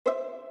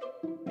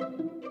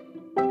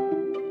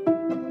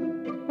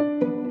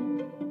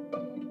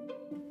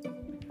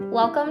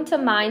Welcome to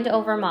Mind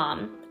Over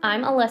Mom.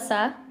 I'm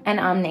Alyssa. And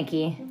I'm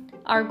Nikki.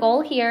 Our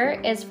goal here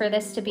is for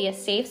this to be a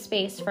safe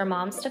space for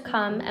moms to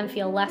come and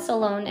feel less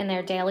alone in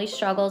their daily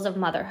struggles of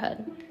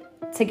motherhood.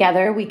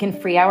 Together, we can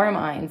free our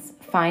minds,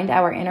 find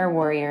our inner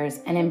warriors,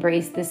 and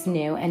embrace this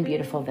new and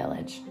beautiful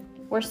village.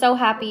 We're so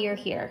happy you're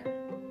here.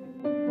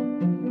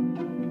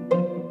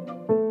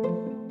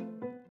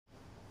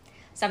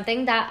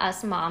 Something that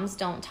us moms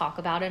don't talk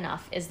about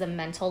enough is the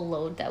mental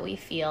load that we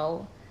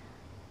feel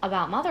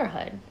about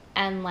motherhood,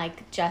 and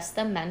like just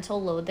the mental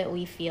load that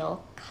we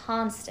feel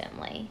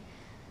constantly.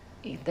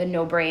 The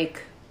no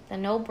break.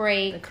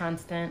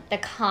 The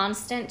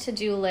constant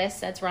to-do list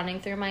that's running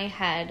through my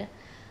head.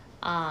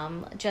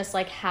 Just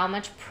like how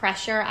much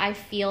pressure I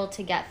feel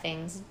to get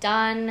things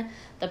done,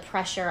 the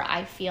pressure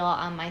I feel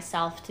on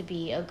myself to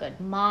be a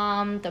good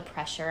mom, the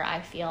pressure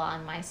I feel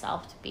on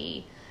myself to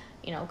be,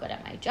 good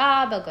at my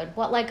job,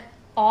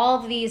 all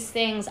of these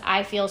things,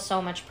 I feel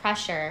so much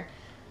pressure,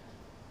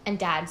 and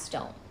dads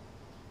don't.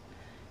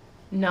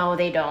 No,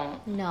 they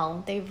don't.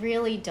 No, they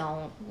really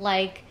don't.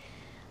 Like,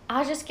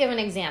 I'll just give an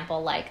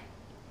example. Like,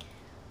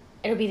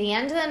 it'll be the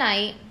end of the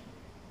night.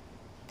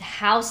 The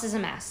house is a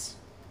mess.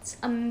 It's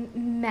a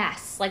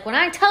mess. Like, when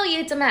I tell you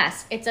it's a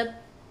mess, it's a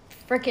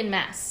freaking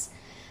mess.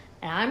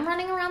 And I'm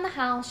running around the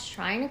house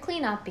trying to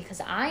clean up because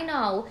I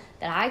know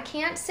that I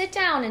can't sit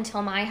down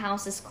until my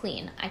house is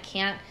clean. I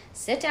can't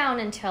sit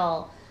down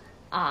until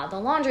the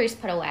laundry's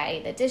put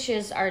away, the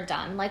dishes are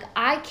done. Like,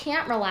 I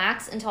can't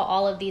relax until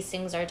all of these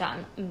things are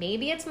done.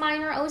 Maybe it's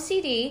minor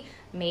OCD.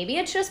 Maybe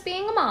it's just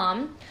being a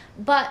mom.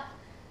 But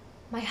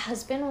my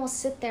husband will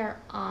sit there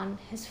on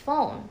his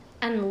phone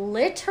and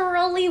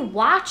literally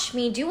watch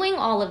me doing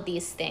all of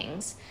these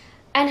things.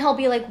 And he'll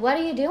be like, "What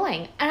are you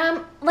doing?" And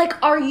I'm like,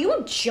 "Are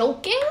you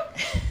joking?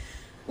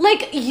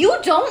 Like, you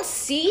don't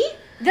see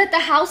that the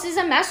house is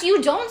a mess?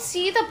 You don't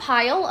see the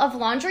pile of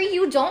laundry?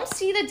 You don't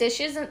see the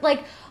dishes? And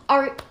like,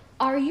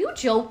 are you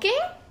joking?"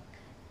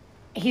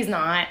 He's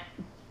not,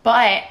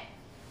 but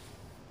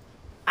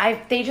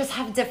they just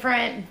have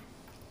different,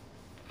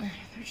 they're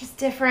just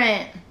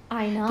different.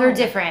 I know. They're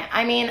different.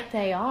 I mean,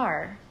 they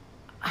are.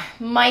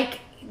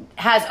 Mike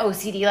has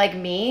OCD like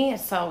me,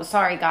 so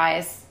sorry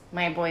guys.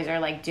 My boys are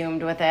like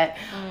doomed with it.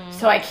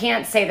 So I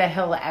can't say that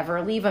he'll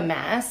ever leave a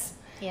mess.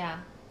 Yeah.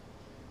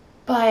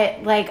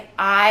 But like,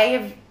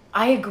 I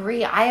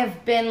agree. I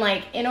have been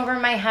like in over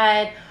my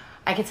head.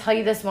 I could tell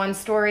you this one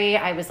story.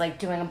 I was like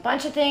doing a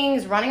bunch of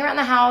things, running around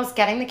the house,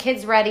 getting the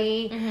kids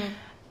ready. Mm-hmm.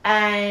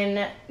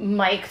 And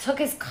Mike took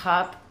his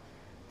cup.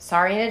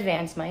 Sorry in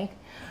advance, Mike.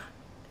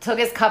 Took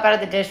his cup out of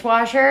the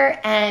dishwasher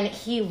and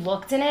he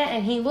looked in it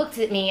and he looked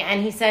at me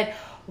and he said,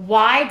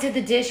 "Why did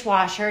the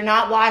dishwasher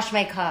not wash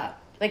my cup?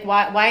 Like,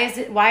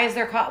 why is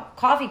there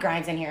coffee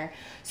grinds in here?"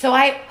 So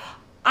I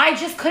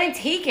just couldn't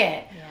take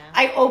it. Yeah.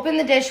 I opened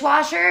the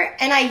dishwasher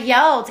and I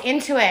yelled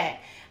into it.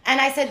 And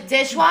I said,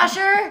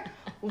 "Dishwasher,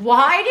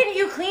 why didn't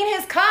you clean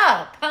his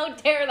cup?" How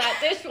dare that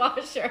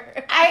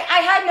dishwasher? I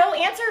had no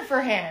answer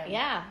for him.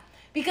 Yeah.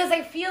 Because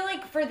I feel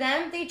like for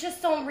them, they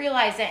just don't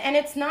realize it. And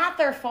it's not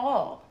their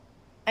fault.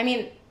 I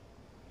mean,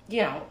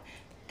 they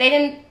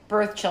didn't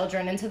birth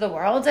children into the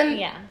world,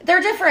 and they're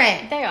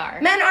different. They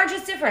are. Men are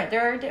just different.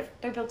 They're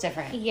built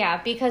different.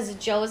 Yeah, because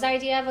Joe's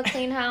idea of a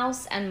clean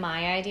house and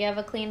my idea of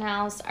a clean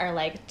house are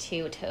like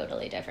two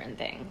totally different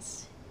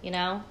things,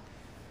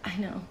 I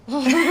know.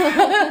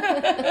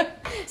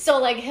 So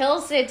like, he'll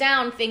sit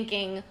down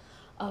thinking,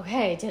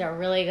 "Okay, did a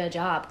really good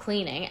job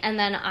cleaning," and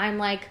then I'm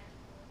like,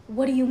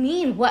 "What do you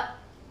mean? What?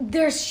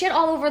 There's shit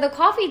all over the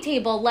coffee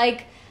table.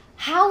 Like,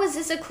 how is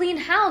this a clean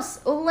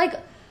house? Like,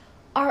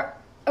 are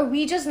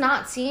we just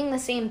not seeing the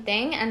same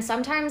thing?" And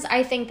sometimes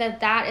I think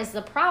that is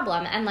the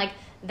problem. And like,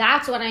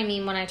 that's what I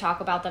mean when I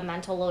talk about the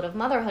mental load of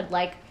motherhood.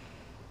 Like,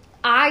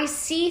 I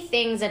see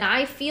things and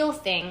I feel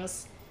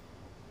things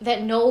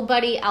that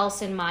nobody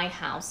else in my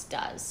house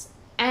does.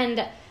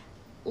 And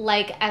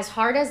like, as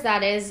hard as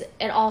that is,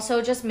 it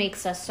also just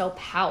makes us so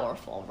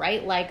powerful,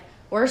 right? Like,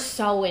 we're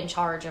so in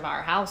charge of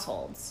our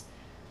households.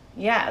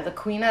 Yeah, the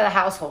queen of the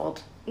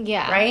household.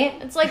 Yeah. Right?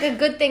 It's like a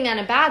good thing and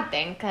a bad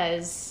thing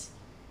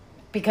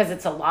because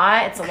it's a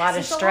lot. It's a lot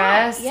of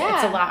stress. Yeah.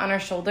 It's a lot on our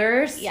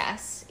shoulders.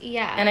 Yes.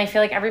 Yeah. And I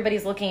feel like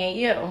everybody's looking at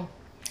you.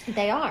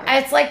 They are.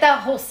 It's like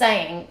that whole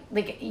saying,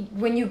 like,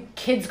 when you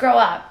kids grow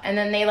up and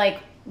then they like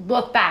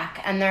look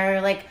back and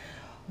they're like,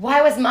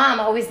 "Why was mom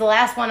always the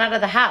last one out of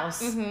the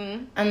house?"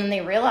 Mm-hmm. And then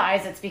they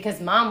realize it's because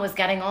mom was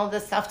getting all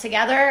this stuff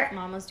together.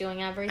 Mom was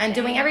doing everything. And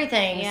doing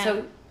everything. Yeah.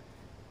 So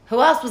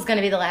who else was going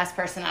to be the last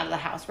person out of the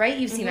house, right?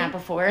 You've seen that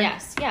before.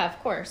 Yes. Yeah, of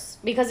course.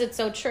 Because it's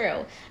so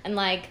true. And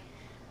like,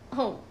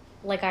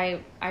 I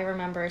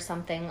remember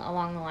something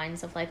along the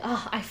lines of like,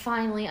 "Oh, I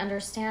finally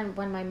understand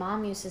when my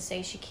mom used to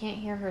say she can't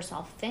hear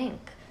herself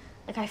think.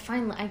 Like, I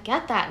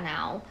get that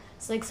now.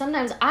 It's like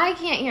sometimes I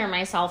can't hear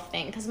myself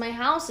think because my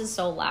house is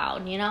so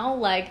loud,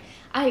 Like,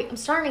 I'm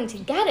starting to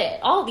get it.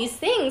 All these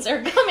things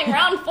are coming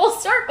around full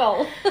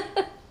circle."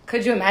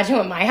 Could you imagine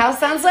what my house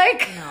sounds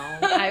like? No.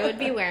 I would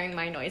be wearing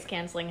my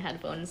noise-canceling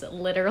headphones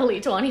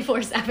literally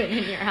 24/7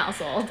 in your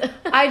household.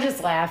 I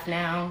just laugh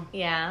now.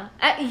 Yeah.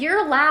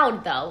 You're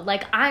loud, though.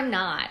 Like, I'm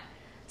not.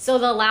 So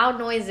the loud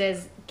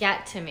noises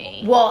get to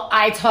me. Well,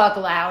 I talk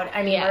loud.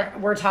 I mean, Yeah.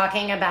 we're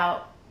talking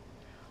about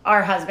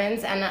our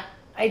husbands, and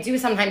I do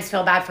sometimes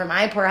feel bad for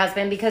my poor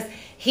husband because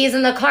he's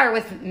in the car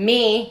with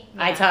me.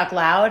 Yeah. I talk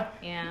loud.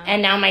 Yeah.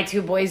 And now my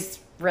two boys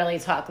really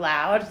talk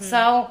loud. Mm-hmm.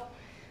 So,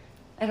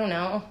 I don't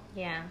know.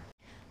 Yeah.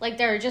 Like,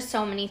 there are just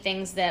so many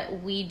things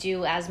that we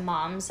do as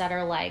moms that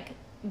are, like,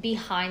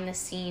 behind the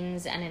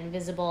scenes and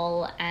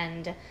invisible.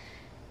 And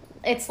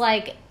it's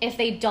like, if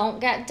they don't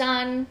get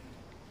done...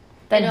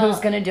 Then who's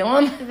going to do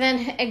them?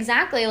 Then,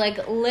 exactly.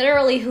 Like,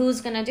 literally,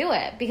 who's going to do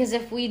it? Because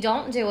if we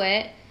don't do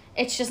it,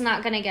 it's just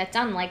not going to get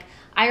done. Like,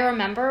 I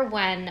remember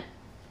when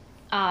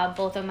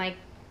both of my...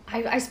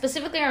 I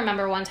specifically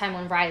remember one time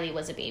when Riley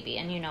was a baby.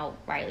 And, you know,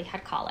 Riley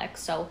had colic.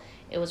 So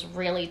it was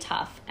really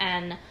tough.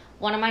 And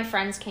one of my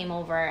friends came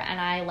over and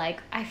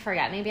I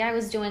forget, maybe I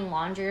was doing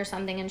laundry or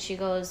something. And she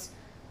goes,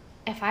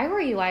 if I were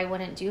you, I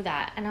wouldn't do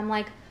that. And I'm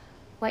like,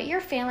 what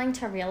you're failing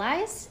to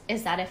realize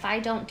is that if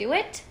I don't do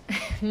it,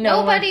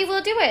 nobody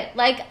will do it.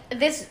 Like,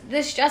 this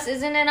just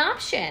isn't an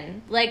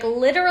option. Like,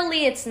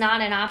 literally, it's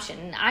not an option.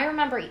 And I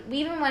remember,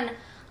 even when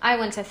I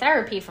went to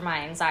therapy for my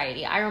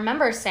anxiety, I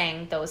remember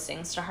saying those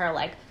things to her,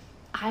 like,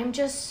 I'm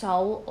just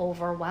so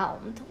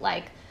overwhelmed,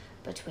 like,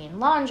 between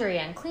laundry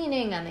and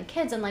cleaning and the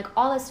kids and, like,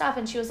 all this stuff.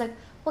 And she was like,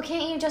 well,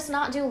 can't you just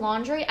not do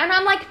laundry? And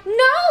I'm like,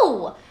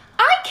 no,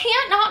 I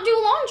can't not do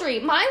laundry.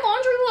 My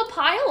laundry will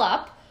pile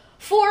up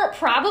for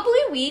probably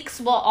weeks.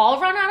 We'll all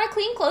run out of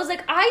clean clothes.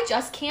 Like, I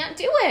just can't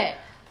do it.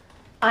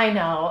 I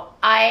know.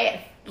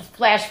 I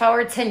flash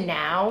forward to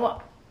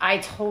now, I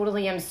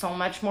totally am so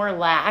much more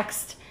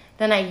laxed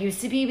than I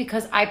used to be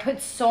because I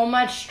put so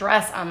much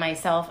stress on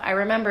myself. I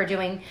remember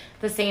doing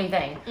the same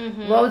thing.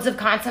 Mm-hmm. Loads of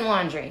constant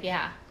laundry.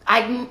 Yeah.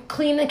 I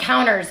clean the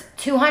counters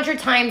 200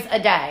 times a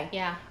day.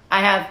 Yeah.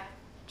 I have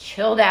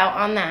chilled out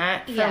on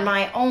that for Yeah.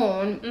 my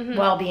own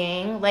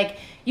well-being. Like,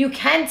 you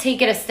can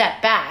take it a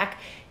step back.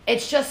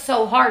 It's just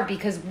so hard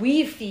because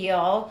we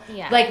feel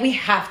like we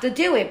have to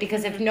do it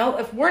because if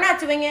we're not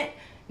doing it,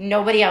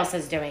 nobody else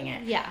is doing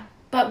it. Yeah.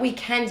 But we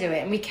can do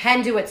it, and we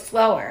can do it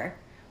slower.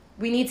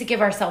 We need to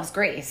give ourselves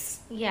grace.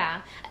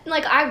 Yeah.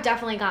 Like, I've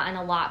definitely gotten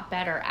a lot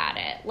better at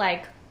it.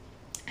 Like,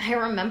 I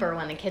remember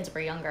when the kids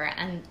were younger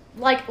and,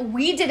 like,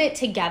 we did it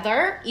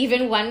together.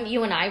 Even when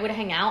you and I would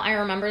hang out, I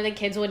remember the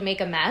kids would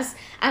make a mess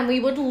and we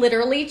would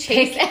literally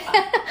chase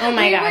oh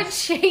my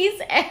gosh. We would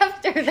chase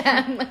after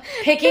them.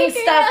 Picking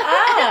stuff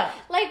up.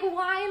 Like,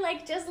 why?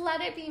 Like, just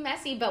let it be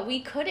messy. But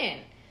we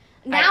couldn't.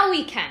 Now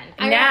we can.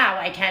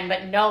 I can,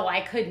 but no, I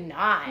could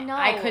not. No.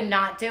 I could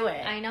not do it.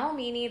 I know,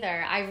 me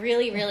neither. I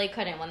really, really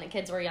couldn't when the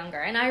kids were younger.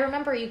 And I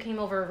remember you came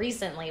over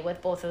recently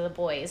with both of the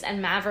boys,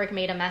 and Maverick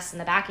made a mess in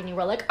the back, and you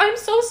were like, I'm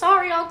so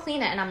sorry, I'll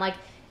clean it. And I'm like,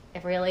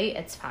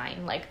 it's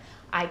fine. Like,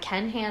 I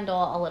can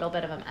handle a little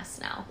bit of a mess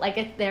now. Like,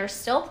 if they're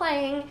still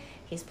playing,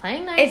 he's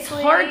playing nicely.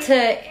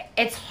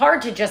 It's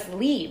hard to just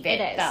leave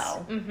it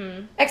though.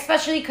 Mm-hmm.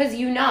 Especially because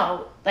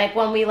like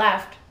when we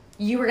left,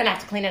 you were going to have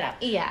to clean it up.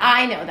 Yeah.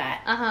 I know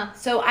that. Uh-huh.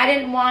 So I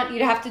didn't want you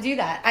to have to do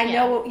that. I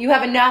know you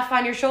have enough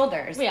on your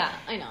shoulders. Yeah,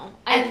 I know.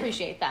 I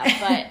appreciate that.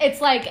 But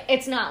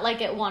it's not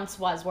like it once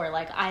was where,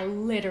 like, I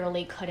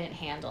literally couldn't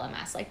handle a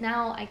mess. Like,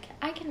 now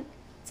I can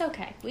it's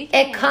okay.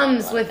 It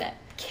comes with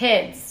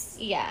kids.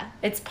 Yeah.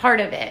 It's part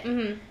of it.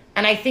 Mm-hmm.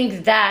 And I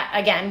think that,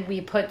 again,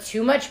 we put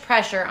too much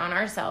pressure on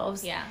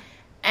ourselves. Yeah.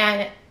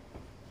 And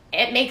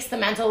it makes the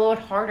mental load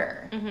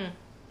harder. Mm-hmm.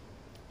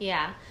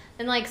 Yeah.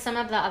 And, like, some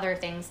of the other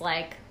things,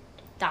 like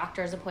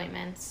doctor's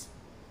appointments,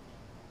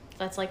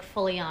 that's, like,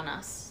 fully on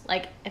us.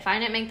 Like, if I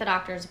didn't make the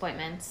doctor's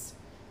appointments,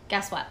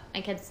 guess what?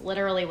 My kids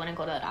literally wouldn't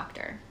go to the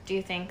doctor. Do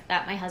you think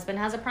that my husband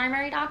has a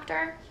primary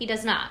doctor? He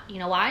does not. You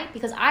know why?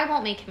 Because I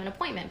won't make him an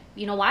appointment.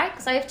 You know why?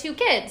 Because I have 2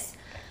 kids.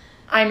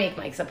 I make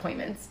Mike's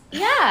appointments.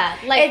 Yeah.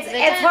 Like,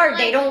 it's hard.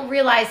 Like, they don't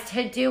realize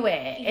to do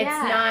it. Yeah.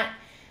 It's not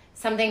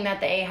something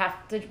that they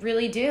have to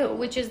really do.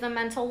 Which is the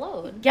mental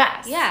load.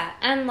 Yes. Yeah.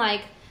 And,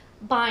 like,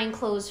 buying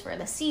clothes for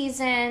the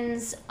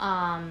seasons,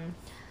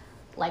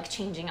 like,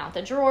 changing out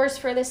the drawers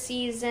for the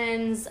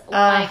seasons.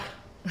 Like,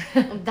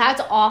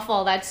 that's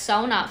awful. That's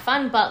so not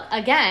fun. But,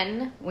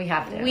 again, we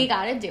have to. We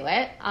got to do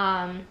it.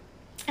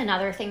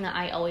 Another thing that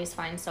I always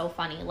find so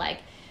funny, like,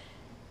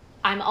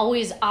 I'm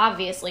always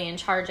obviously in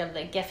charge of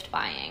the gift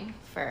buying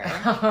for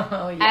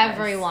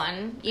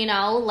everyone. You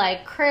know,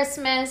 like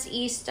Christmas,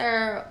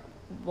 Easter,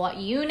 what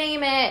you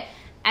name it,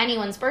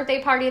 anyone's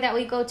birthday party that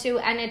we go to.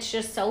 And it's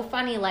just so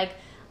funny. Like,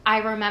 I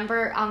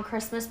remember on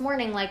Christmas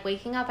morning, like,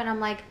 waking up and I'm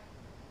like,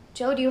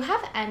 Joe, do you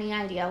have any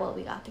idea what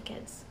we got the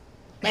kids?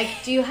 Like,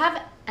 do you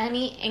have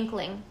any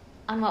inkling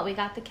on what we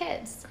got the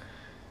kids?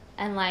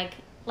 And, like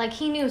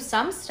he knew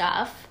some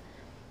stuff,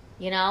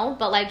 you know,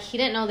 but, like, he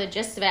didn't know the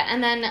gist of it.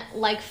 And then,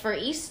 like, for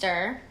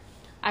Easter,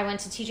 I went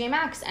to TJ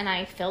Maxx and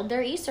I filled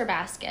their Easter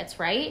baskets,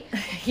 right?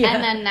 Yeah.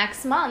 And then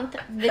next month,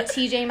 the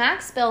TJ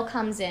Maxx bill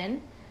comes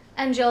in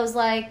and Joe's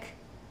like,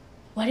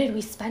 what did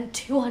we spend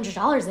 $200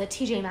 at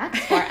TJ Maxx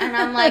for? And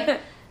I'm like,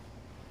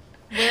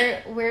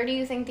 where do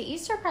you think the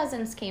Easter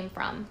presents came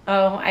from?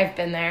 Oh, I've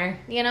been there.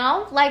 You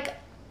know, like,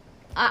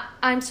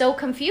 I'm so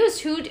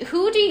confused.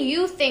 Who do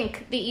you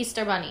think the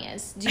Easter Bunny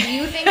is? Do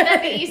you think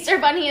that the Easter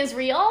Bunny is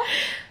real?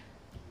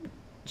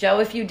 Joe,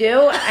 if you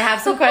do, I have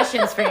some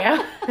questions for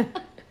you.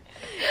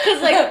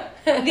 Because,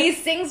 like,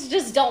 these things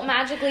just don't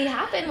magically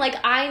happen. Like,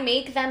 I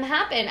make them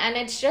happen. And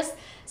it's just,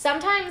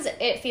 sometimes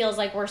it feels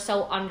like we're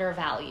so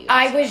undervalued.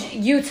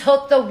 You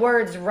took the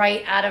words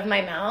right out of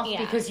my mouth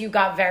because you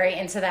got very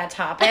into that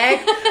topic.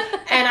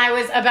 And I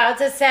was about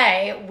to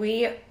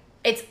say,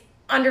 it's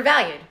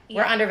undervalued. Yeah.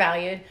 We're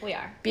undervalued. We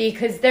are.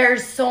 Because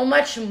there's so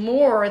much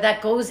more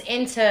that goes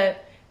into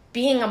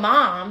being a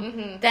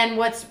mom than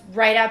what's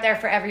right out there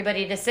for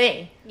everybody to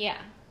see. Yeah.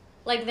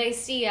 Like, they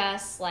see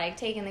us, like,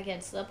 taking the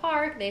kids to the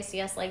park. They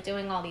see us, like,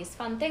 doing all these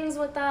fun things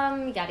with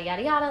them, yada,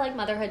 yada, yada. Like,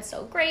 motherhood's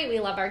so great. We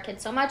love our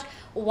kids so much.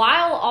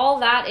 While all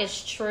that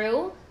is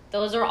true,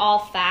 those are all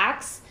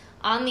facts.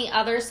 On the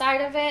other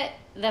side of it,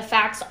 the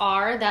facts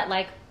are that,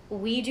 like,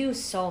 we do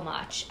so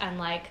much. And,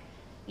 like,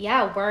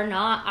 yeah, we're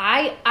not...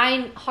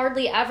 I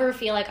hardly ever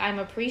feel like I'm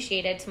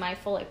appreciated to my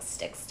full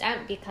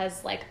extent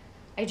because, like,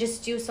 I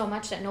just do so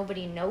much that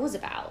nobody knows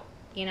about,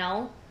 you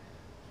know?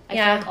 I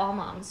feel like all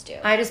moms do.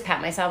 I just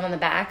pat myself on the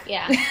back.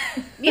 Yeah.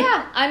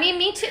 Yeah. I mean,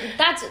 me too.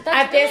 That's at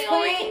really this all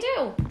point, you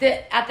can do.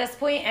 At this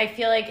point, I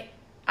feel like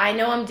I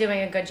know I'm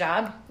doing a good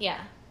job. Yeah.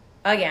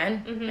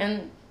 Again.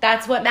 And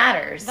that's what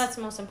matters. That's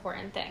the most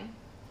important thing.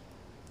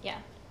 Yeah.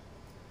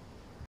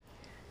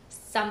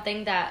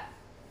 Something that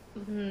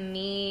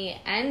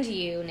me and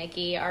you,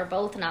 Nikki, are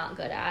both not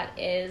good at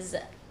is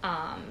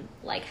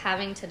like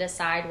having to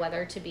decide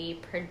whether to be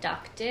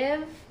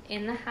productive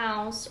in the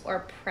house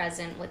or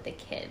present with the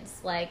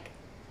kids. Like,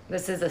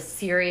 this is a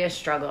serious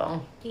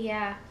struggle.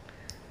 Yeah.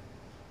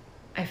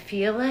 I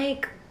feel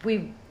like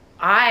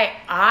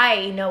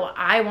I know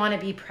I want to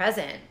be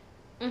present.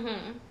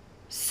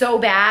 So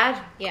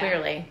bad,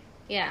 clearly.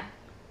 Yeah.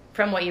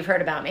 From what you've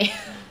heard about me.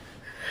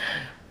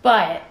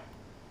 But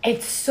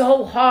it's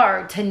so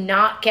hard to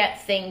not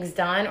get things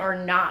done or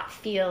not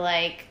feel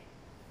like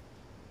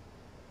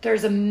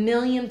there's a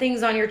million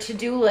things on your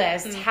to-do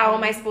list. How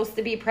am I supposed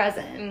to be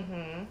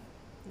present?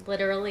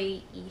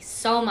 Literally,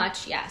 so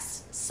much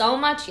yes. So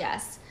much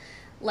yes.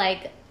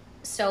 Like,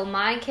 so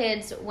my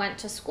kids went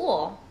to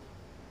school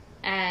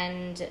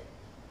and,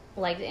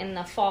 like, in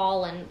the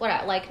fall and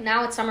whatever. Like,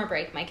 now it's summer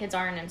break. My kids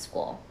aren't in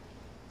school.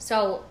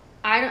 So,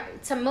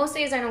 most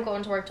days I don't go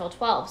into work till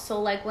 12.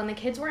 So, like, when the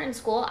kids were in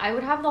school, I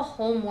would have the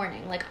whole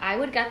morning. Like, I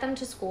would get them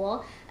to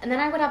school, and then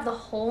I would have the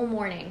whole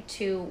morning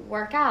to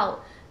work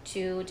out,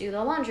 to do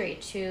the laundry,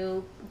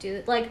 to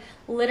do, like,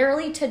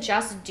 literally to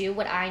just do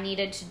what I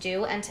needed to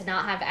do and to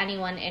not have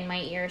anyone in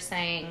my ear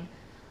saying,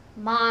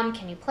 Mom,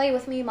 can you play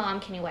with me? Mom,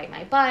 can you wipe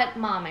my butt?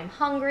 Mom, I'm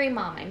hungry.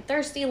 Mom, I'm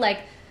thirsty. Like,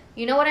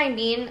 you know what I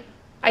mean?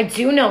 I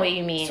do know what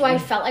you mean. So I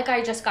felt like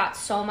I just got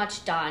so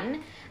much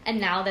done. And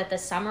now that the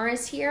summer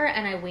is here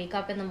and I wake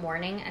up in the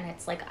morning and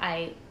it's like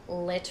I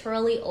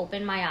literally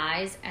open my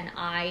eyes and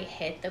I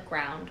hit the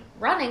ground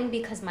running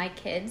because my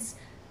kids,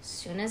 as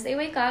soon as they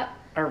wake up,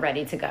 are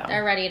ready to go.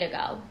 They're ready to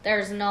go.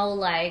 There's no,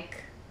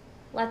 like,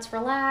 let's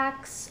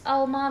relax.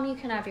 Oh, Mom, you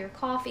can have your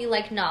coffee.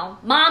 Like, no.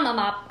 Mom, I'm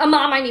up.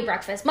 Mom, I need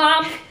breakfast.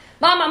 Mom,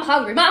 I'm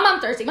hungry. Mom,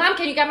 I'm thirsty. Mom,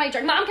 can you get my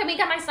drink? Mom, can we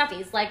get my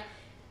stuffies? Like,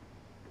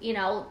 you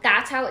know,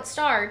 that's how it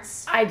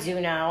starts. I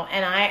do know.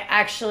 And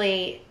I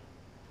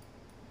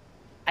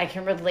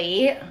can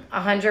relate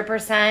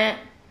 100%.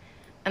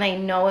 And I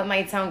know it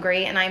might sound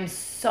great. And I'm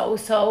so,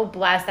 so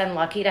blessed and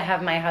lucky to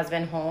have my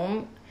husband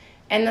home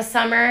in the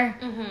summer.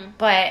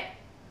 But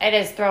it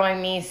is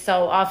throwing me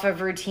so off of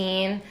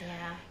routine.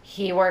 Yeah.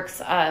 He works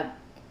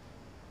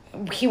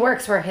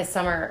where his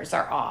summers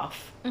are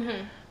off.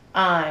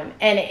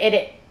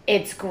 And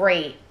it's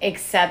great,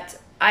 except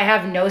I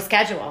have no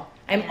schedule.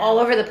 I'm all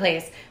over the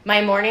place.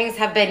 My mornings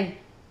have been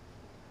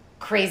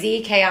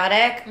crazy,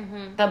 chaotic.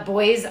 The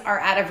boys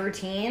are out of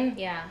routine.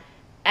 Yeah.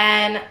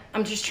 And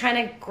I'm just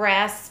trying to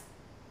grasp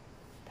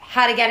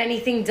how to get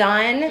anything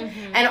done.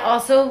 And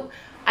also,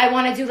 I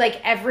want to do,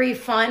 like, every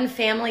fun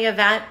family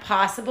event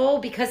possible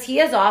because he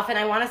is off and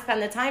I want to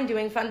spend the time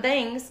doing fun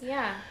things.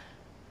 Yeah.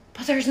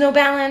 But there's no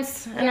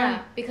balance.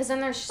 And because then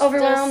there's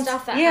overwhelmed. Still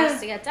stuff that has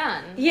to get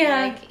done.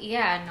 Yeah. Like,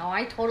 yeah, no,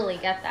 I totally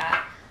get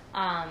that.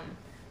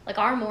 Like,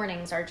 our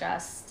mornings are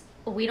just,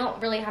 we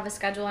don't really have a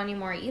schedule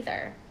anymore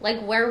either. Like,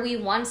 where we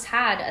once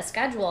had a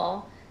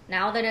schedule,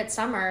 now that it's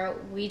summer,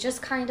 we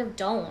just kind of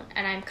don't.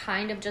 And I'm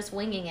kind of just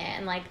winging it.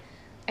 And, like,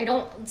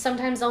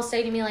 sometimes they'll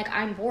say to me, like,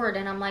 I'm bored.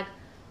 And I'm like,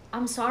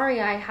 I'm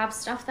sorry, I have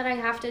stuff that I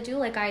have to do.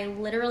 Like, I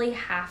literally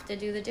have to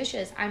do the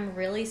dishes. I'm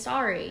really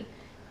sorry,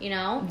 you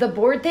know? The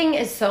bored thing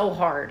is so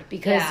hard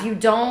because you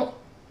don't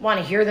want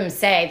to hear them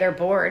say they're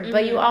bored,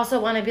 but you also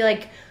want to be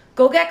like,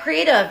 go get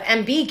creative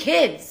and be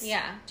kids.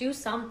 Yeah, do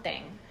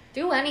something.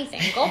 Do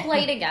anything. Go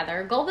play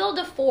together. Go build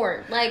a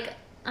fort. Like,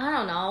 I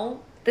don't know.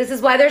 This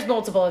is why there's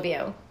multiple of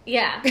you.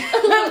 Yeah. This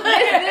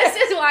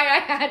is why I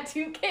had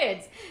 2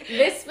 kids.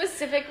 This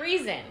specific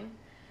reason.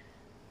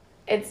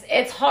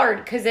 It's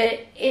hard because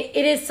it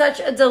is such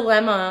a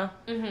dilemma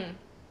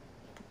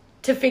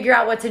to figure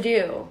out what to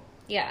do.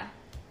 Yeah.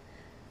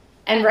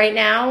 And right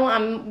now,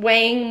 I'm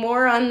weighing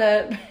more on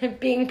the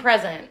being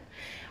present.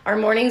 Our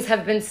mornings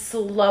have been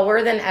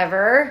slower than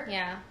ever.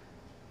 Yeah.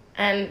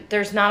 And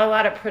there's not a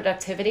lot of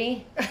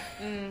productivity.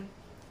 And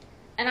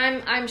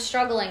I'm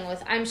struggling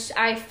with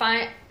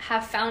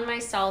have found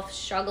myself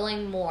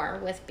struggling more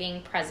with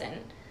being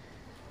present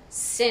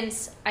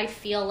since I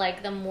feel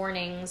like the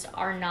mornings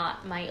are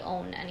not my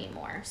own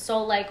anymore.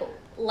 So like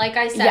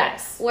I said,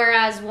 yes.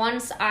 Whereas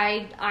once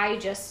I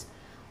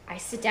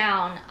sit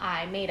down,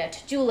 I made a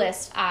to-do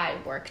list, I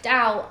worked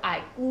out,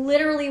 I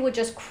literally would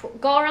just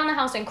go around the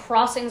house and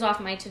cross things off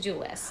my to-do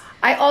list.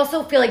 I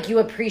also feel like you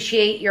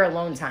appreciate your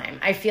alone time.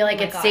 I feel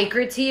like it's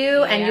sacred to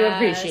you and you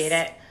appreciate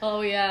it.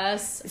 Oh,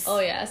 yes. Oh,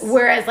 yes.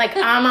 Whereas, like,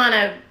 I'm on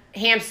a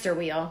hamster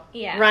wheel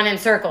running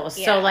circles.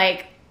 Yeah. So,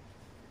 like,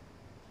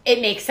 it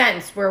makes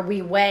sense where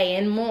we weigh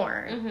in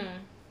more.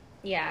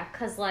 Yeah,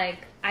 because,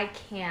 like, I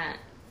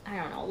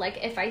don't know.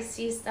 Like, if I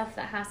see stuff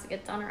that has to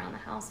get done around the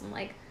house, I'm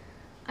like,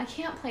 I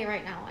can't play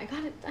right now. I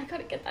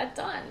gotta get that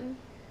done.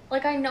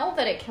 Like, I know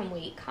that it can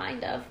wait,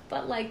 kind of,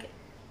 but like,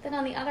 then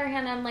on the other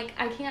hand, I'm like,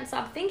 I can't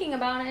stop thinking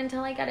about it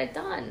until I get it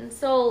done.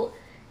 So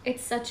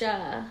it's such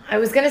a... I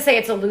was gonna say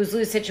it's a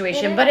lose-lose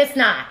situation, but it's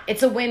not.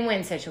 It's a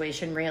win-win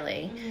situation,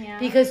 really. Yeah.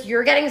 Because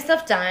you're getting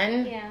stuff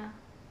done. Yeah.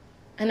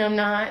 And I'm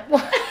not.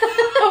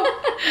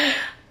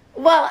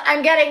 Well,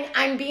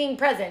 I'm being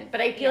present,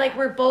 but I feel like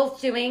we're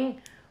both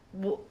doing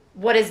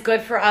what is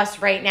good for us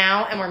right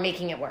now, and we're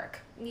making it work.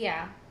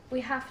 Yeah. We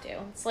have to.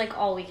 It's like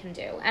all we can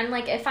do. And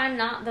like if I'm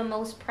not the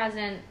most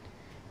present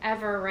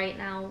ever right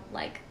now,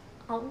 like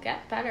I'll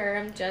get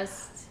better.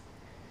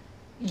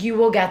 You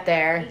will get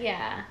there.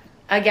 Yeah.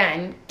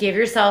 Again, give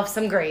yourself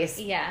some grace.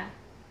 Yeah.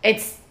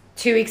 It's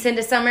 2 weeks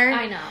into summer.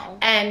 I know.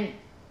 And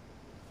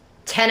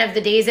 10 of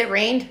the days it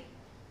rained.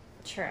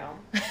 True.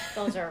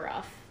 Those are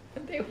rough.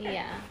 They were.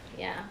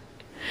 Yeah.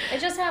 I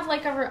just have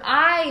like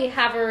I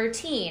have a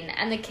routine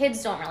and the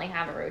kids don't really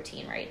have a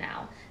routine right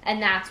now.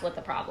 And that's what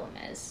the problem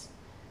is.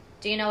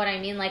 Do you know what I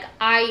mean? Like,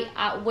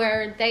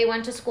 where they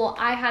went to school,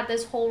 I had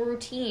this whole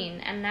routine,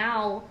 and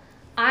now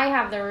I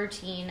have the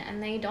routine,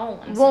 and they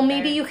don't. And well,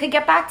 maybe you could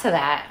get back to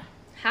that.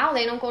 How?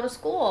 They don't go to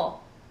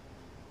school.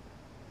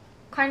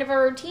 What kind of a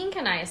routine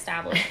can I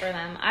establish for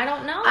them? I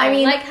don't know. I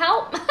mean... Like,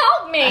 help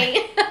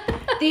me.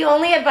 The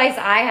only advice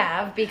I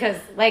have, because,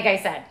 like I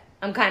said,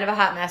 I'm kind of a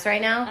hot mess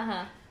right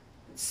now.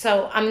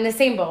 So, I'm in the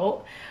same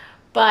boat.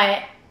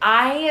 But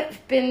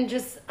I've been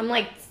I'm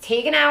like,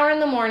 take an hour in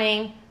the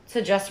morning...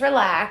 to just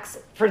relax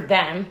for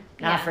them,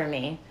 not for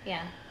me.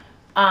 Yeah.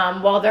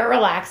 While they're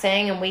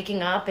relaxing and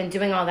waking up and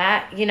doing all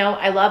that, you know,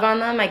 I love on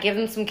them. I give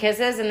them some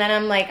kisses, and then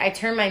I'm like, I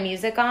turn my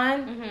music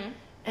on,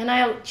 and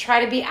I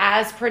try to be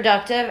as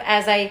productive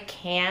as I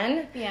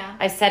can. Yeah.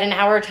 I set an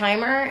hour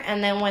timer,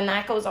 and then when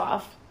that goes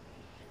off,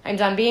 I'm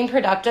done being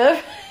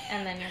productive.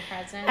 And then you're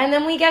present. And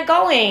then we get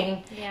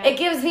going. Yeah. It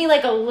gives me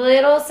like a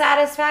little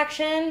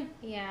satisfaction.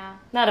 Yeah.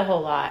 Not a whole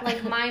lot.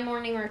 Like my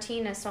morning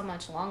routine is so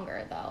much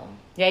longer though.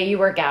 Yeah, you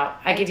work out.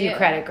 I give you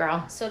credit,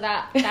 girl. So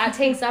that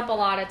takes up a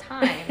lot of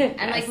time.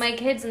 And like my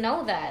kids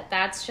know that.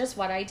 That's just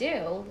what I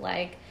do.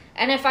 Like,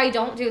 and if I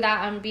don't do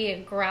that, I'm be a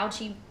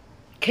grouchy.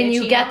 Can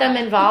you get them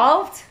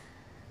involved?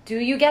 Do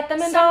you get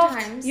them involved?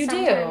 Sometimes. You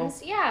sometimes,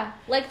 do. Yeah.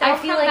 Like they'll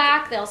come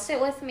back, they'll sit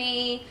with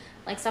me.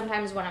 Like,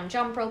 sometimes when I'm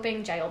jump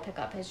roping, Jay will pick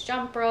up his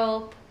jump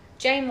rope.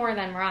 Jay more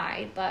than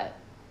Rye, but,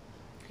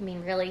 I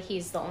mean, really,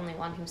 he's the only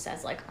one who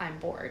says, like, I'm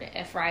bored.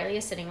 If Riley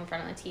is sitting in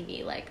front of the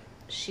TV, like,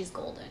 she's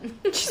golden.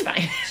 She's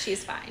fine.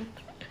 She's fine.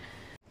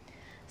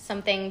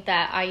 Something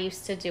that I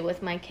used to do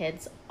with my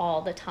kids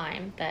all the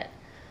time that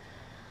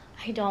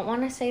I don't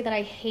want to say that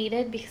I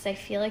hated because I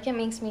feel like it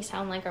makes me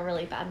sound like a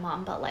really bad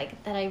mom, but,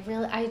 like, that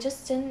I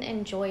just didn't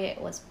enjoy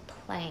it was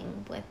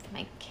playing with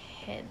my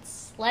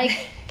kids. Like...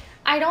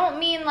 I don't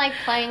mean, like,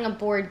 playing a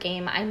board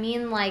game. I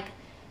mean, like,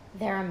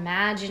 they're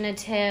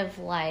imaginative,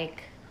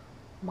 like,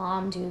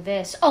 Mom, do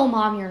this. Oh,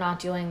 Mom, you're not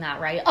doing that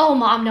right. Oh,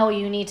 Mom, no,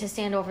 you need to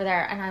stand over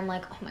there. And I'm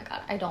like, oh, my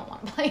God, I don't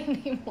want to play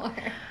anymore.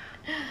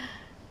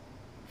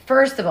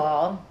 First of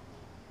all,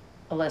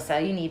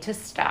 Alyssa, you need to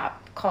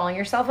stop calling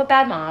yourself a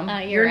bad mom.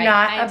 You're right.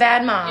 not a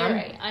bad mom. You're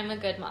right. I'm a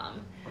good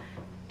mom.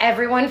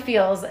 Everyone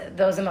feels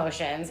those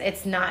emotions.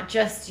 It's not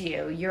just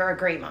you. You're a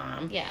great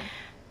mom. Yeah.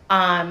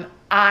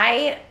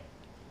 I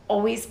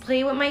always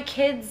play with my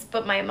kids,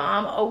 but my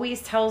mom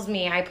always tells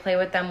me I play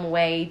with them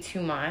way too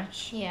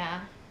much.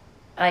 Yeah.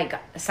 Like,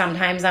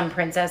 sometimes I'm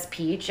Princess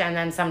Peach, and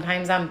then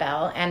sometimes I'm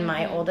Belle, and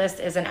my oldest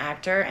is an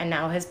actor, and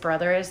now his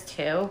brother is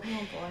too. Oh,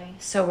 boy.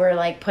 So we're,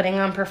 like, putting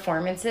on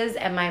performances,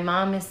 and my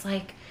mom is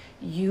like,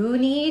 you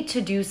need to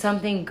do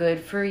something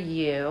good for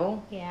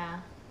you.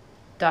 Yeah. ...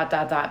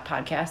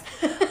 podcast.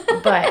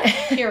 But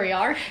here we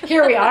are.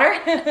 Here we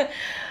are.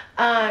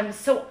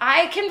 So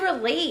I can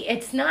relate.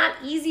 It's not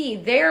easy.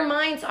 Their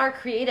minds are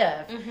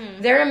creative.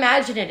 They're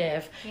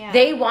imaginative. Yeah.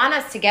 They want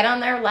us to get on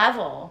their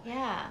level.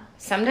 Yeah.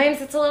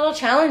 Sometimes it's a little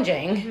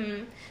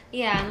challenging.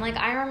 Yeah, and like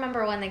I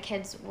remember when the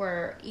kids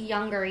were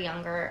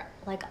younger,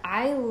 like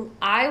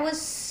I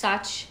was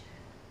such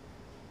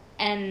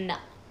a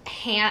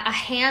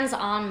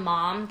hands-on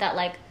mom that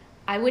like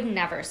I would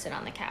never sit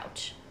on the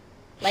couch.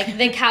 Like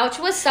the couch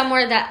was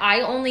somewhere that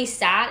I only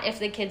sat if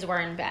the kids were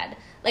in bed.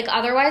 Like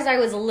otherwise I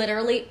was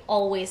literally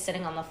always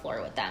sitting on the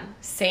floor with them.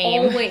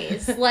 Same.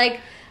 Always. Like,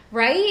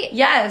 right?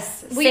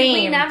 Yes, same.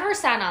 We never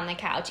sat on the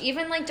couch.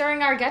 Even like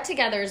during our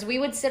get-togethers, we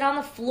would sit on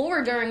the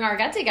floor during our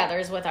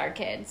get-togethers with our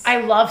kids.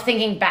 I love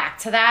thinking back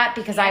to that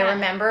because Yeah. I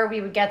remember we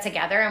would get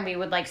together and we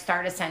would like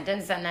start a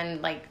sentence and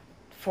then like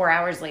 4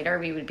 hours later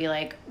we would be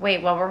like,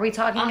 wait, what were we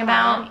talking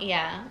about?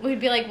 Yeah. We'd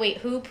be like, wait,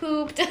 who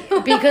pooped?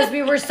 Because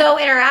we were so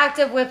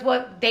interactive with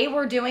what they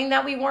were doing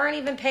that we weren't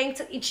even paying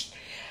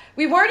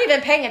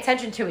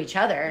attention to each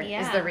other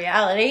is the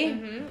reality.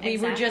 Mm-hmm, we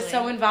were just exactly.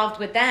 so involved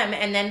with them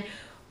and then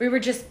we were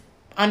just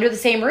under the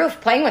same roof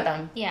playing with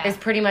them. Yeah. Is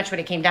pretty much what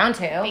it came down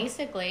to.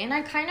 Basically. And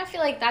I kind of feel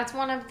like that's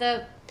one of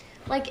the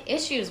like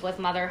issues with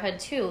motherhood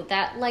too,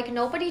 that like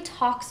nobody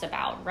talks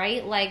about,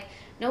 right? Like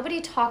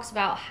nobody talks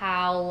about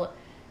how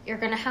you're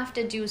going to have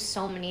to do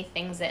so many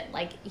things that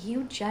like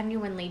you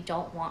genuinely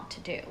don't want to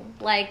do.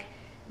 Like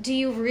do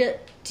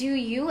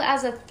you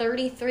as a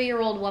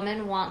 33-year-old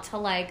woman want to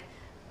like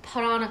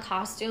put on a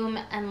costume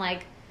and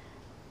like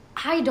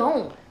I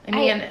don't. I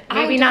mean,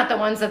 maybe not the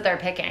ones that they're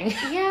picking.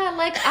 Yeah,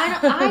 like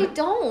I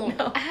don't.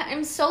 No.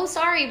 I'm so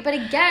sorry, but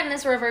again,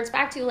 this reverts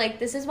back to like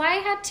this is why I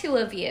had two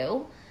of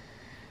you.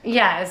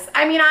 Yes.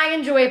 I mean, I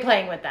enjoy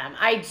playing with them.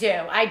 I do.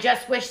 I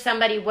just wish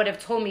somebody would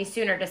have told me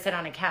sooner to sit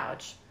on a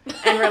couch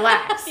and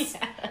relax. Yes.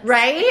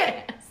 Right?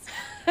 Yes.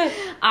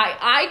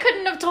 I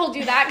couldn't have told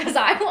you that because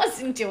I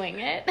wasn't doing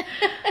it.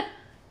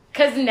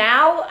 Because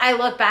now I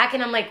look back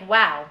and I'm like,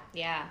 wow.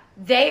 Yeah.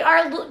 They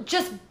are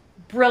just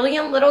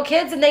brilliant little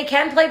kids and they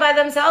can play by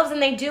themselves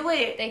and they do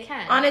it. They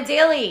can. On a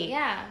daily.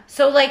 Yeah.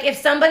 So, like, if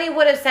somebody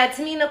would have said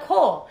to me,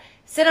 Nicole,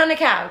 sit on a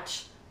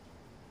couch,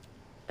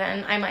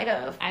 then I might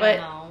have. I But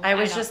don't know. I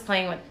was just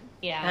playing with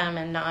Yeah. them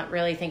and not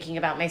really thinking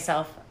about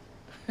myself.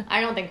 I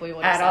don't think we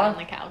would have At sat all? on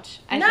the couch.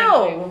 I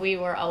No. think we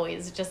were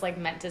always just like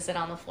meant to sit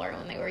on the floor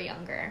when they were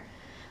younger.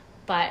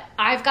 But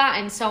I've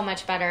gotten so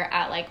much better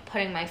at like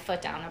putting my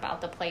foot down about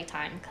the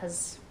playtime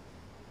because,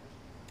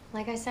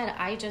 like I said,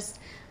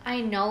 I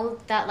know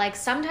that like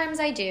sometimes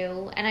I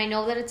do, and I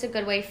know that it's a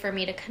good way for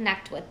me to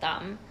connect with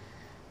them.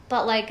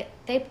 But like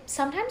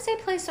sometimes they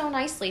play so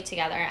nicely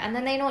together, and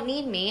then they don't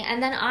need me,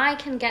 and then I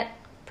can get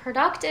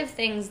productive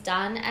things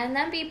done, and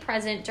then be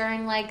present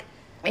during like.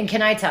 And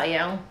can I tell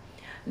you,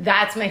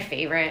 that's my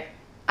favorite.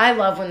 I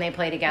love when they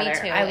play together. Me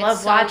too. I It's love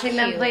so watching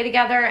them cute. play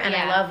together, and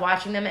I Yeah. love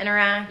watching them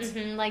interact.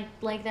 Mm-hmm,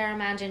 like their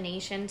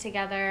imagination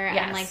together,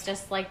 Yes. and like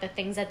just like the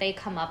things that they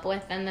come up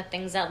with, and the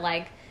things that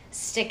like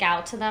stick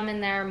out to them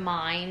in their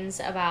minds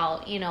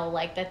about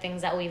like the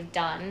things that we've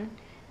done.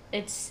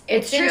 It's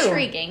true.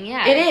 intriguing.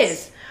 Yeah, It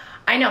is.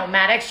 I know.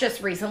 Maddox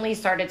just recently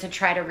started to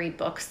try to read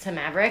books to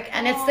Maverick,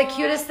 and it's the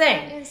cutest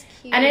thing. That is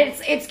cute. And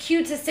it's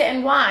cute to sit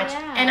and watch.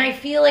 Yeah. And I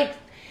feel like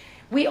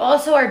we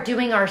also are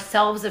doing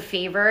ourselves a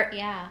favor,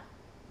 yeah.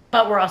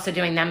 but we're also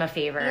doing them a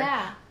favor.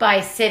 Yeah.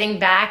 By sitting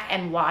back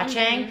and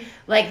watching. Mm-hmm.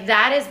 Like,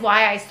 that is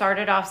why I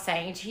started off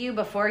saying to you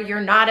before,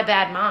 you're not a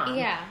bad mom.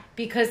 Yeah.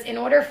 Because in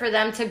order for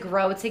them to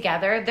grow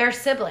together, they're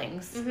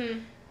siblings. Mm-hmm.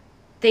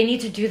 They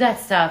need to do that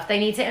stuff. They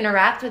need to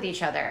interact with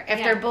each other. If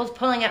Yeah. they're both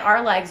pulling at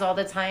our legs all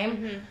the time,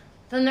 Mm-hmm.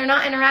 then they're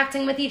not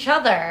interacting with each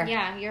other.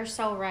 Yeah, you're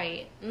so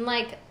right. And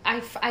like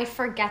I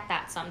forget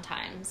that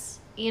sometimes,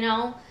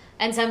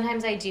 and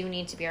sometimes I do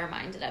need to be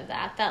reminded of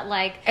that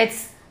like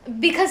It's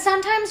because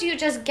sometimes you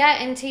just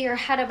get into your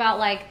head about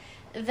like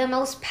the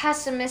most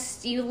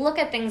you look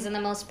at things in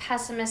the most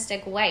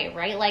pessimistic way,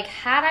 right? Like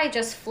had I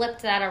just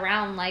flipped that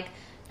around, like,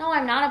 no,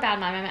 I'm not a bad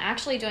mom, I'm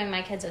actually doing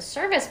my kids a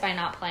service by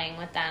not playing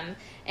with them,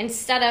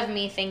 instead of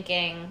me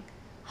thinking,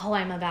 oh,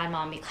 I'm a bad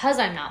mom because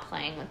I'm not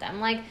playing with them.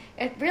 Like,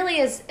 it really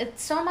is,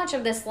 it's so much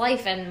of this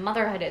life and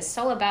motherhood is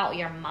so about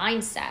your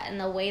mindset and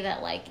the way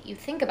that, like, you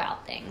think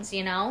about things,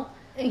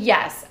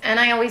 yes. And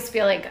I always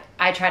feel like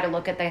I try to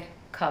look at the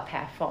cup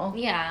half full.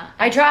 Yeah.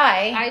 I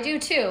try. I do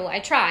too. I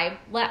try.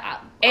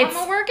 It's- I'm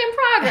a work in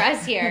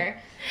progress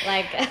here.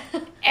 Like,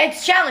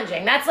 It's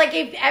challenging. That's like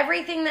if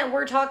everything that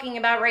we're talking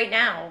about right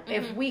now, Mm-hmm.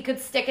 if we could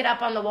stick it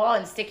up on the wall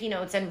in sticky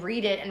notes and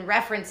read it and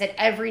reference it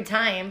every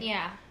time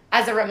yeah.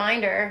 as a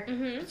reminder,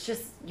 Mm-hmm. it's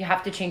just, you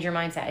have to change your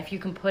mindset. If you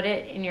can put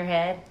it in your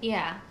head.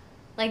 Yeah.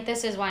 Like,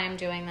 this is why I'm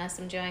doing this.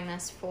 I'm doing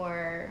this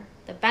for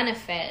the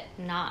benefit,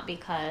 not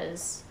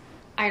because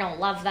I don't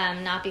love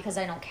them, not because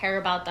I don't care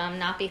about them,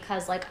 not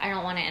because, like, I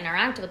don't want to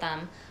interact with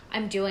them.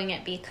 I'm doing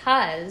it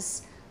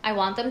because I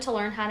want them to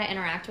learn how to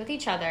interact with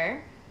each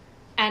other,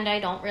 and I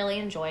don't really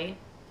enjoy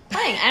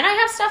playing. And I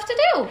have stuff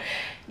to do.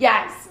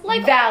 Yes.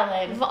 Like,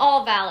 valid.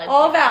 All valid.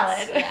 All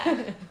points.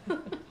 valid. Yeah.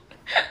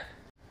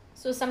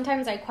 So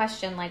sometimes I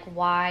question, like,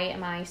 why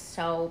am I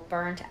so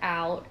burnt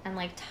out and,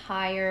 like,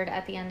 tired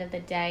at the end of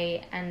the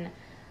day? And,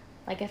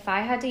 like, if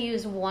I had to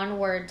use one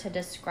word to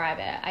describe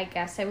it, I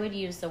guess I would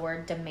use the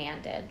word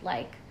demanded.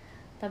 Like,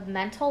 The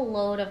mental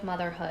load of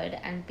motherhood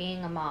and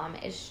being a mom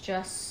is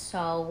just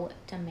so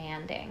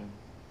demanding.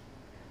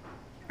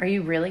 Are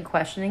you really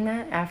questioning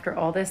that after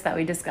all this that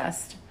we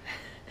discussed?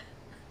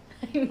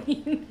 I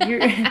mean,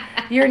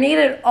 you're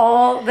needed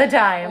all the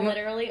time.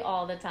 Literally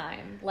all the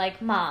time.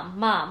 Like, mom,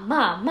 mom,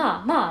 mom,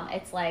 mom, mom.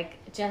 It's like,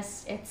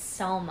 just, it's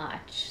so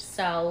much.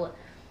 So,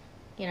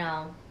 you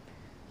know.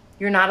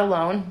 You're not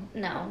alone?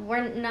 No,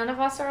 none of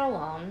us are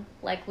alone.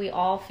 Like, we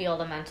all feel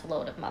the mental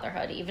load of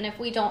motherhood. Even if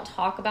we don't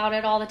talk about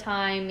it all the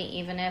time,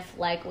 even if,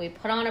 like, we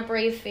put on a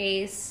brave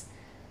face,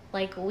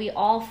 like, we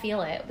all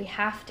feel it. We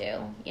have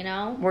to, you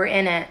know? We're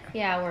in it.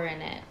 Yeah, we're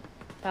in it.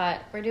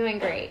 But we're doing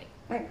great.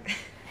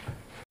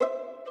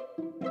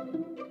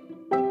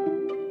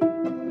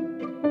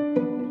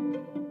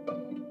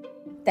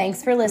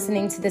 Thanks for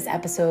listening to this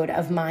episode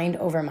of Mind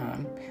Over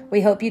Mom. We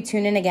hope you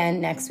tune in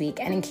again next week.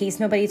 And in case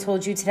nobody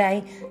told you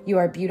today, you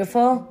are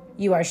beautiful,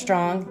 you are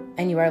strong,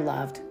 and you are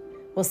loved.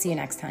 We'll see you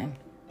next time.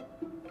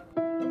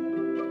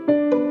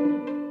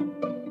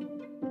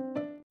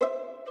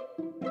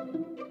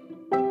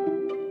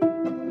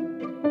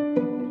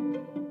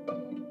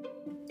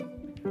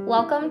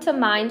 Welcome to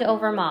Mind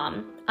Over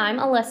Mom. I'm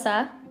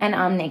Alyssa. And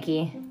I'm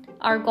Nikki.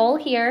 Our goal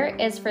here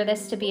is for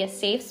this to be a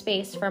safe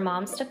space for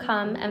moms to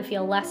come and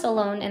feel less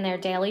alone in their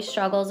daily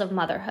struggles of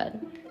motherhood.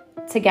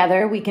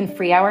 Together, we can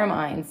free our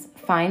minds,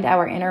 find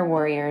our inner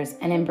warriors,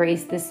 and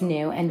embrace this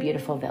new and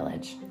beautiful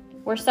village.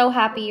 We're so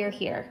happy you're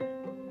here.